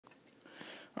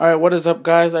Alright, what is up,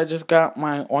 guys? I just got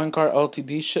my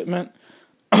Oinkartltd shipment.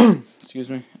 Excuse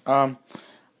me.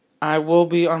 I will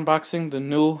be unboxing the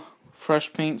new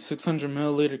Fresh Paint 600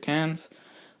 milliliter cans.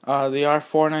 They are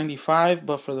 $4.95,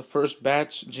 but for the first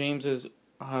batch, James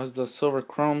has the silver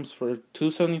chromes for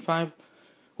 $2.75,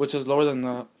 which is lower than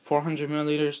the 400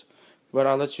 milliliters. But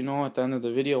I'll let you know at the end of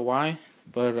the video why.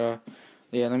 But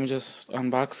yeah, let me just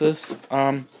unbox this.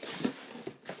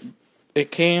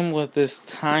 It came with this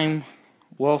time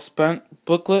well spent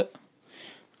booklet.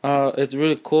 It's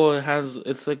really cool.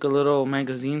 It's like a little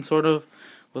magazine sort of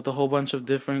with a whole bunch of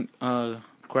different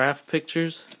graph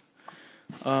pictures.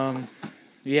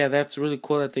 Yeah, that's really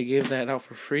cool that they gave that out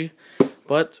for free.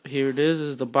 But here it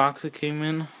is the box it came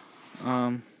in.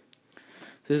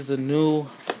 This is the new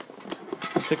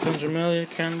 600 milliliter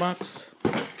can box.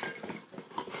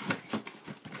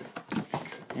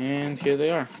 And here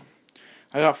they are.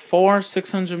 I got 4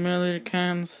 600 milliliter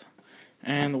cans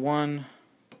and 1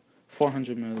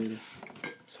 400 milliliter.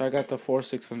 So I got the 4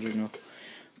 600 mil.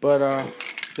 But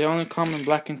they only come in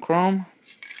black and chrome.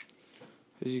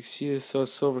 As you can see, it's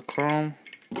silver chrome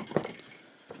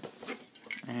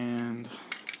and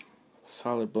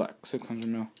solid black 600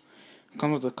 mil. It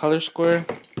comes with a color square,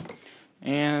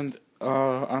 and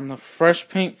on the Fresh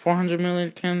Paint 400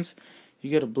 milliliter cans, you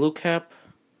get a blue cap,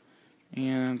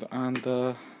 and on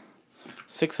the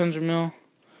 600 mil,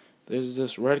 there's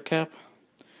this red cap.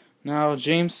 Now,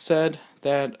 James said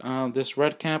that this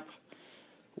red cap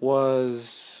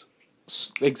was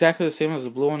exactly the same as the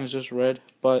blue one, it's just red,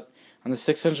 but on the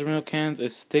 600 ml cans,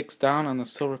 it sticks down on the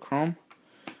silver chrome.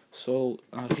 So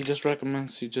he just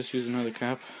recommends you just use another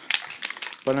cap.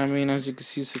 But I mean, as you can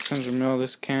see, 600 ml,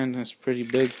 this can is pretty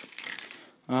big.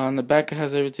 On the back, it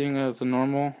has everything as the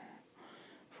normal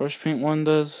Fresh Paint one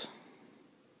does.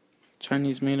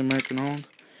 Chinese made, American owned.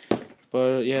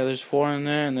 But yeah, there's 4 in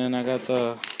there, and then I got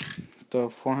the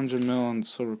 400 ml on the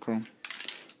silver chrome,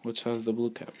 which has the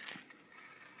blue cap.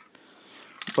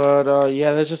 But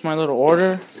yeah, that's just my little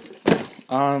order.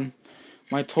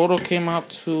 My total came out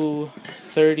to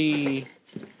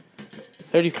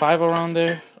 35 around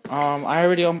there. I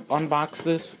already unboxed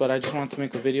this, but I just wanted to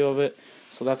make a video of it,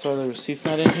 so that's why the receipt's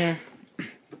not in here.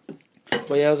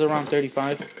 But yeah, it was around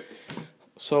 35.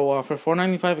 So for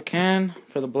 $4.95 a can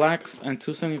for the blacks and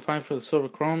 $2.75 for the silver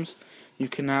chromes, you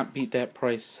cannot beat that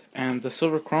price. And the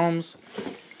silver chromes,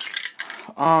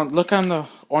 look on the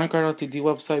Oinkartltd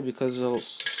website, because there's a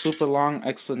super long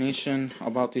explanation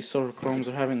about these silver chromes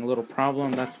are having a little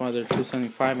problem. That's why they're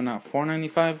 $2.75 and not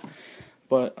 $4.95.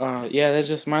 But yeah, that's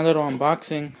just my little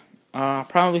unboxing. I'll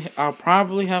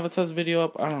probably have a test video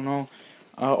up. I don't know.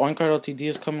 Oinkartltd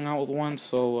is coming out with one,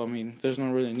 so I mean, there's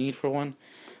no really need for one.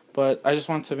 But I just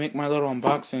want to make my little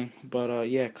unboxing. But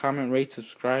yeah, comment, rate,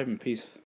 subscribe, and peace.